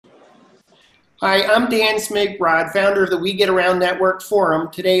Hi, I'm Dan Smigrod, founder of the We Get Around Network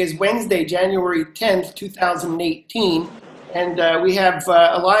Forum. Today is Wednesday, January 10th, 2018, and we have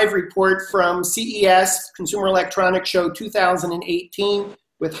a live report from CES, Consumer Electronics Show 2018,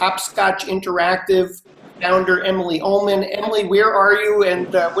 with Hopscotch Interactive founder Emily Ullman. Emily, where are you,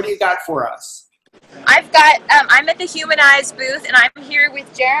 and what do you got for us? I'm at the Humanize booth, and I'm here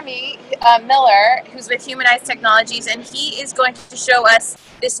with Jeremy Miller, who's with Humanize Technologies, and he is going to show us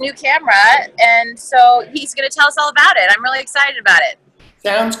this new camera, and so he's going to tell us all about it. I'm really excited about it.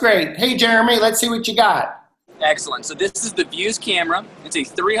 Sounds great. Hey, Jeremy, let's see what you got. Excellent. So this is the Views camera. It's a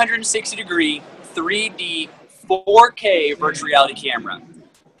 360-degree 3D 4K virtual reality camera.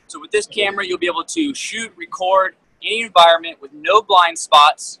 So with this camera, you'll be able to shoot, record any environment with no blind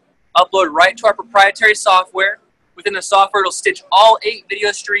spots, upload right to our proprietary software. Within the software, it'll stitch all 8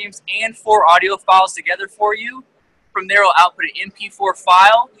 video streams and 4 audio files together for you. From there, it'll output an MP4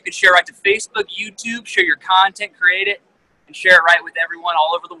 file. You can share right to Facebook, YouTube, share your content, create it, and share it right with everyone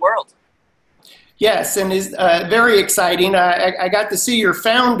all over the world. Yes, and is very exciting. I got to see your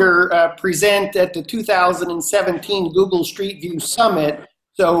founder present at the 2017 Google Street View Summit.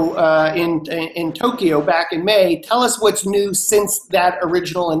 So in Tokyo back in May. Tell us what's new since that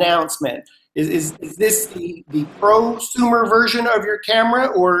original announcement. Is this the prosumer version of your camera,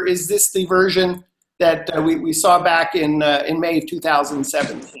 or is this the version that we saw back in May of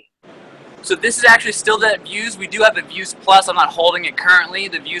 2017? So this is actually still the Views. We do have a Views Plus. I'm not holding it currently.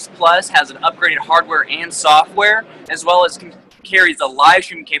 The Views Plus has an upgraded hardware and software, as well as carries a live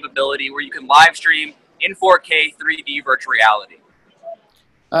stream capability where you can live stream in 4K 3D virtual reality.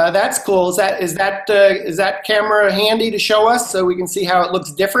 That's cool. Is that camera handy to show us so we can see how it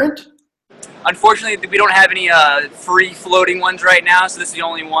looks different? Unfortunately, we don't have any free floating ones right now, so this is the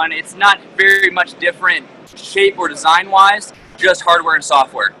only one. It's not very much different shape or design-wise, just hardware and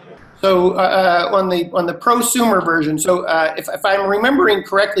software. So on the prosumer version, so if I'm remembering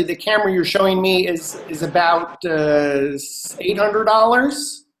correctly, the camera you're showing me is about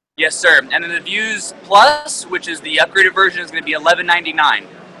 $800? Yes, sir. And then the Views Plus, which is the upgraded version, is going to be $1199.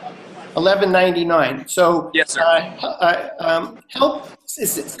 $1199. So yes, sir. Help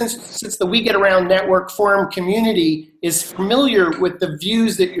since the We Get Around Network Forum community is familiar with the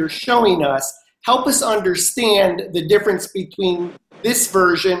views that you're showing us. Help us understand the difference between this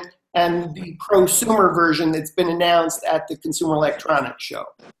version and the prosumer version that's been announced at the Consumer Electronics Show.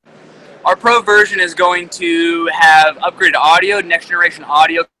 Our Pro version is going to have upgraded audio, next generation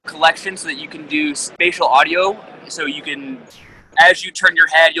audio collection, so that you can do spatial audio. So you can, as you turn your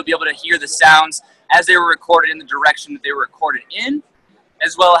head, you'll be able to hear the sounds as they were recorded in the direction that they were recorded in,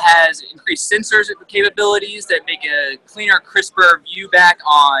 as well as increased sensors capabilities that make a cleaner, crisper view back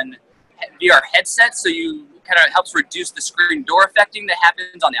on VR headsets. So you kind of helps reduce the screen door affecting that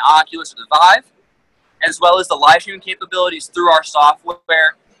happens on the Oculus or the Vive, as well as the live streaming capabilities through our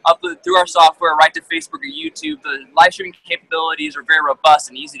software. Upload through our software right to Facebook or YouTube. The live streaming capabilities are very robust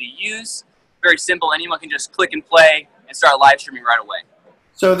and easy to use. Very simple. Anyone can just click and play and start live streaming right away.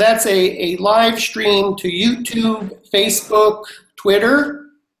 So that's a live stream to YouTube, Facebook,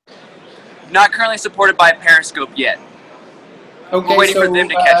 Twitter? Not currently supported by Periscope yet. Okay, we're waiting for them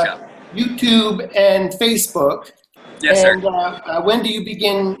to catch up. YouTube and Facebook. Yes, sir. And when do you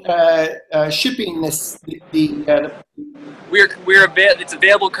begin shipping this? It's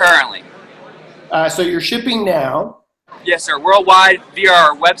available currently. So you're shipping now. Yes, sir. Worldwide via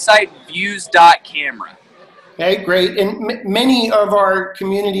our website, views.camera. Okay, great. And many of our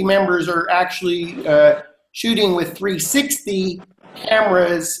community members are actually shooting with 360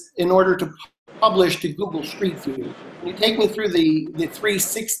 cameras in order to publish to Google Street View. Can you take me through the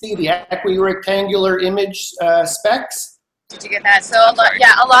 360, the equirectangular image specs? Did you get that? So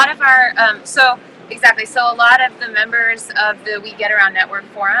a lot of our exactly. So a lot of the members of the We Get Around Network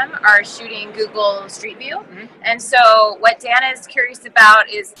Forum are shooting Google Street View. Mm-hmm. And so what Dan is curious about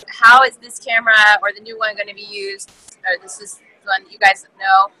is how is this camera or the new one going to be used, or this is the one that you guys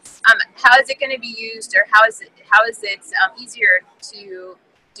know, how is it going to be used, or how is it easier to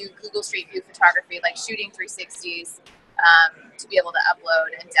do Google Street View photography, like shooting 360s, to be able to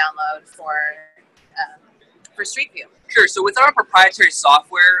upload and download for Street View? Sure. So with our proprietary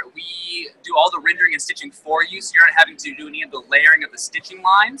software, we do all the rendering and stitching for you, so you're not having to do any of the layering of the stitching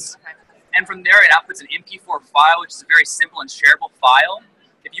lines. Okay. And from there, it outputs an MP4 file, which is a very simple and shareable file.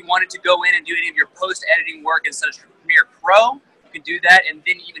 If you wanted to go in and do any of your post-editing work in such Premiere Pro, you can do that, and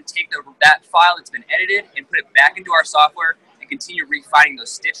then even take that file that's been edited and put it back into our software and continue refining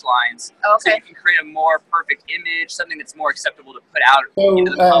those stitch lines. Okay. So you can create a more perfect image, something that's more acceptable to put out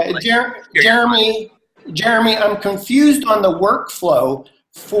into the public. Jeremy, I'm confused on the workflow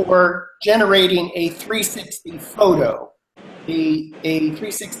for generating a 360 photo, a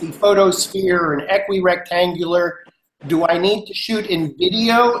 360 photosphere, an equirectangular? Do I need to shoot in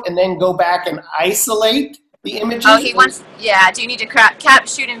video and then go back and isolate the images? Oh, he wants, yeah, do you need to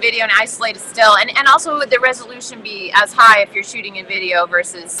shoot in video and isolate a still? And also would the resolution be as high if you're shooting in video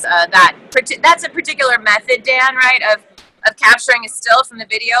versus that's a particular method, Dan, right, of capturing a still from the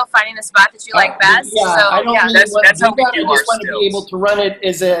video, finding the spot that you like best? Yeah, so, I don't yeah. really want that's to how do that. we do I just our want to be able stills. to run it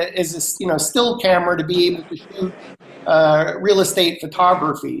as a still camera to be able to shoot real estate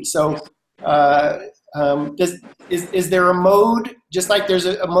photography. So is there a mode, just like there's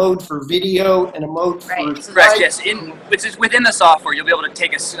a mode for video and a mode for Right. Correct. Yes. Which is within the software, you'll be able to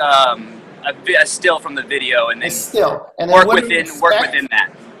take a still from the video and a then still? And then work what are the within specs?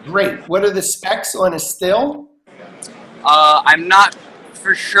 that. Great. What are the specs on a still? I'm not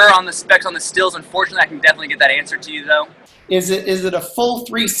for sure on the specs on the stills. Unfortunately, I can definitely get that answer to you though. Is it a full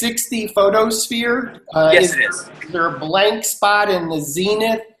 360 photosphere? Yes, it is. Is there a blank spot in the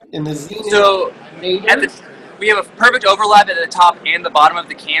zenith? So we have a perfect overlap at the top and the bottom of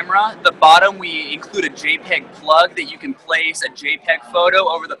the camera. The bottom, we include a JPEG plug that you can place a JPEG photo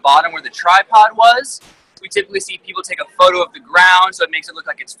over the bottom where the tripod was. We typically see people take a photo of the ground so it makes it look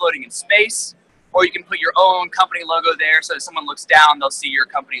like it's floating in space. Or you can put your own company logo there so if someone looks down, they'll see your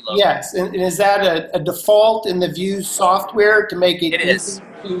company logo. Yes, and is that a default in the Views software to make it easy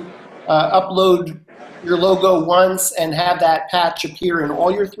to upload your logo once and have that patch appear in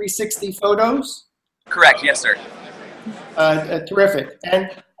all your 360 photos? Correct, yes, sir. Terrific.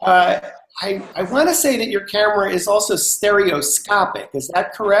 And I want to say that your camera is also stereoscopic. Is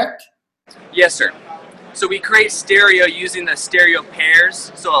that correct? Yes, sir. So we create stereo using the stereo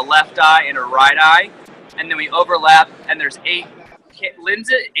pairs, so a left eye and a right eye, and then we overlap, and there's 8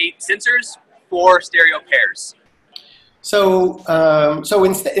 lenses, 8 sensors, 4 stereo pairs. So,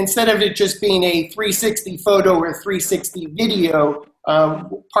 instead of it just being a 360 photo or 360 video,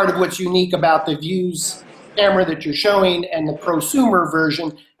 part of what's unique about the Views camera that you're showing and the prosumer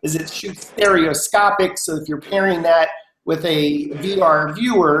version is it shoots stereoscopic. So if you're pairing that with a VR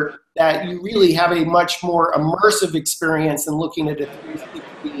viewer, that you really have a much more immersive experience than looking at a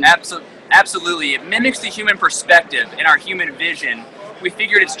 360. Absolutely. It mimics the human perspective and our human vision. We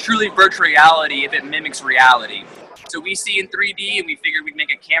figured it's truly virtual reality if it mimics reality. So we see in 3D, and we figured we'd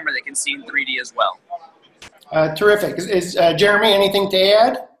make a camera that can see in 3D as well. Terrific. Is Jeremy, anything to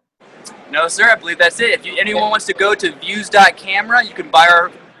add? No, sir. I believe that's it. If anyone wants to go to views.camera, you can buy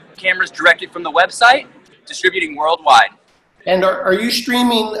our cameras directly from the website, distributing worldwide. And are you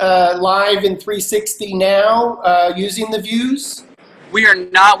streaming live in 360 now using the Views? We are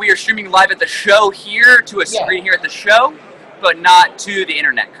not. We are streaming live at the show here to a screen here at the show, but not to the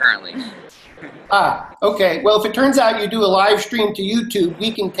internet currently. Okay. Well, if it turns out you do a live stream to YouTube,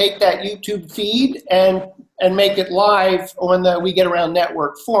 we can take that YouTube feed and make it live on the We Get Around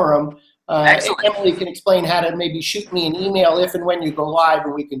Network forum. Excellent. Emily can explain how to maybe shoot me an email if and when you go live,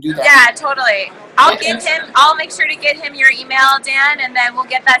 and we can do that. Yeah, totally. I'll make sure to get him your email, Dan, and then we'll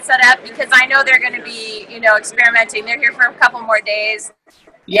get that set up because I know they're going to be, experimenting. They're here for a couple more days.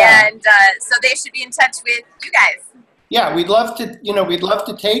 Yeah. And so they should be in touch with you guys. Yeah, we'd love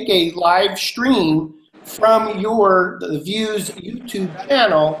to take a live stream from the Views YouTube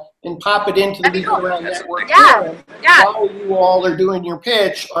channel and pop it into the We Get Around Network forum while you all are doing your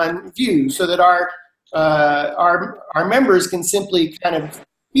pitch on Views, so that our members can simply kind of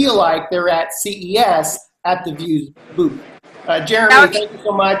feel like they're at CES at the Views booth. Jeremy, thank you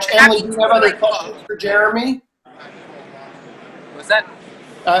so much. Emily, do you have other questions for Jeremy? What's that?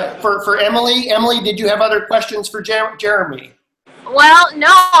 For Emily, did you have other questions for Jeremy? Well, no.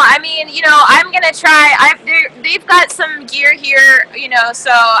 I mean, I'm gonna try. They've got some gear here,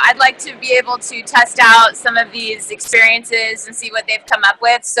 so I'd like to be able to test out some of these experiences and see what they've come up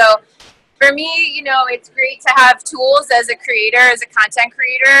with. So, for me, it's great to have tools as a creator, as a content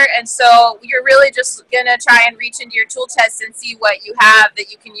creator, and so you're really just gonna try and reach into your tool chest and see what you have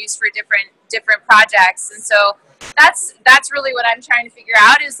that you can use for different projects, and so. That's really what I'm trying to figure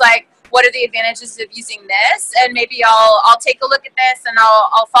out is like, what are the advantages of using this? And maybe I'll take a look at this and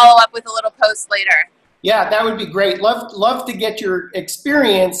I'll follow up with a little post later. Yeah, that would be great. Love to get your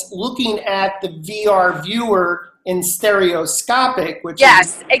experience looking at the VR viewer in stereoscopic, which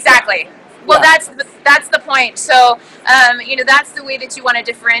exactly. Well, that's the point. So, that's the way that you want to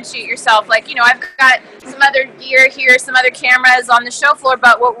differentiate yourself. Like, I've got some other gear here, some other cameras on the show floor,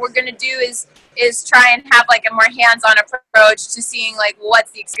 but what we're going to do is try and have like a more hands-on approach to seeing like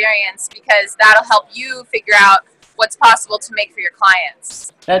what's the experience, because that'll help you figure out what's possible to make for your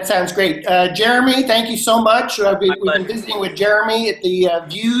clients. That sounds great. Jeremy, thank you so much. We've been visiting with Jeremy at the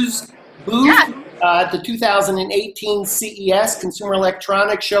Views booth at the 2018 CES, Consumer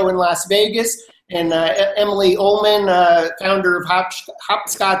Electronics Show in Las Vegas. And Emily Ullman, founder of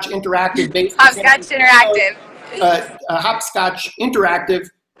Hopscotch Interactive. Hopscotch Interactive. Hopscotch Interactive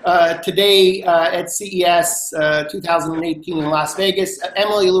today at CES 2018 in Las Vegas.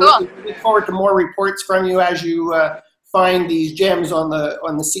 Emily, cool. We look forward to more reports from you as you find these gems on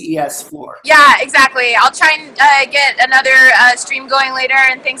the CES floor. Yeah, exactly. I'll try and get another stream going later.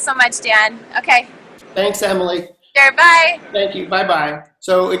 And thanks so much, Dan. Okay. Thanks, Emily. Sure, bye. Thank you. Bye-bye.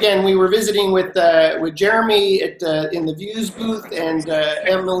 So again, we were visiting with Jeremy in the Views booth, and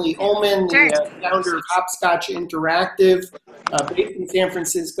Emily Ullman, the founder of Hopscotch Interactive, based in San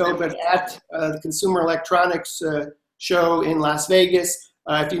Francisco, but at the Consumer Electronics Show in Las Vegas.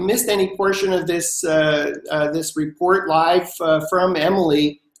 If you missed any portion of this this report live from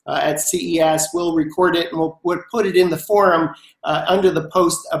Emily at CES, we'll record it and we'll put it in the forum under the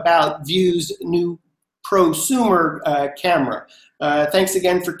post about Views' new prosumer camera. Thanks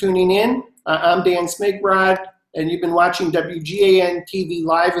again for tuning in. I'm Dan Smigrod, and you've been watching WGAN TV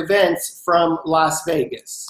live events from Las Vegas.